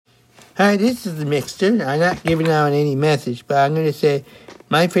Hi, this is the Mixter. I'm not giving out any message, but I'm going to say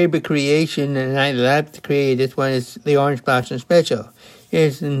my favorite creation, and I love to create this one, is the Orange Blossom Special.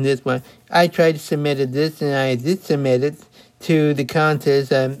 Here's in this one. I tried to submit this, and I did submit it to the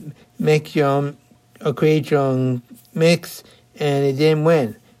contest, make your own or create your own mix, and it didn't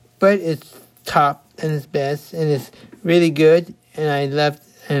win. But it's top and it's best, and it's really good, and I loved,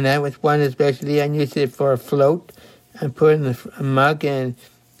 and that was one especially. I used it for a float and put it in a mug, and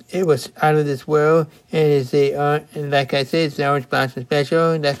it was out of this world, and it's and like I said, it's the Orange Blossom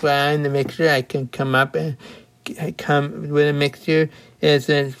Special. That's why I'm the mixer. I can come up and come with a mixture. It's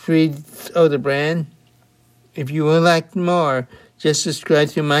a free soda brand. If you would like more, just subscribe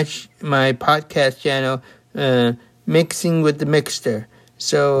to my podcast channel, Mixing with the Mixter.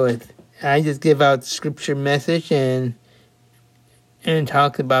 So I just give out scripture message and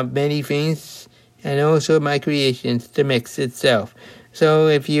talk about many things, and also my creations, the mix itself. So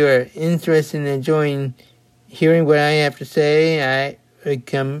if you are interested in enjoying hearing what I have to say, I would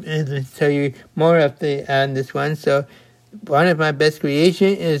come and tell you more on this one. So one of my best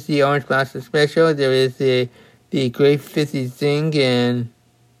creations is the Orange Blossom Special. There is the Grape Fizzy Zing and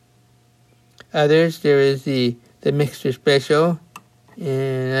others. There is the Mixture Special,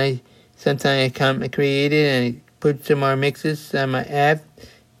 and sometimes I come and create it and put some more mixes on my app,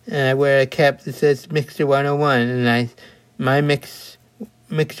 and I wear a cap that says Mixture 101, and my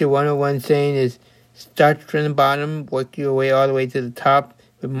Mixture 101 saying is start from the bottom, work your way all the way to the top,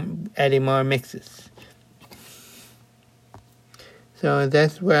 with adding more mixes. So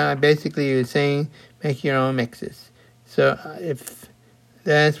that's what I basically was saying, make your own mixes. So if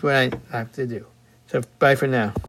that's what I have to do. So bye for now.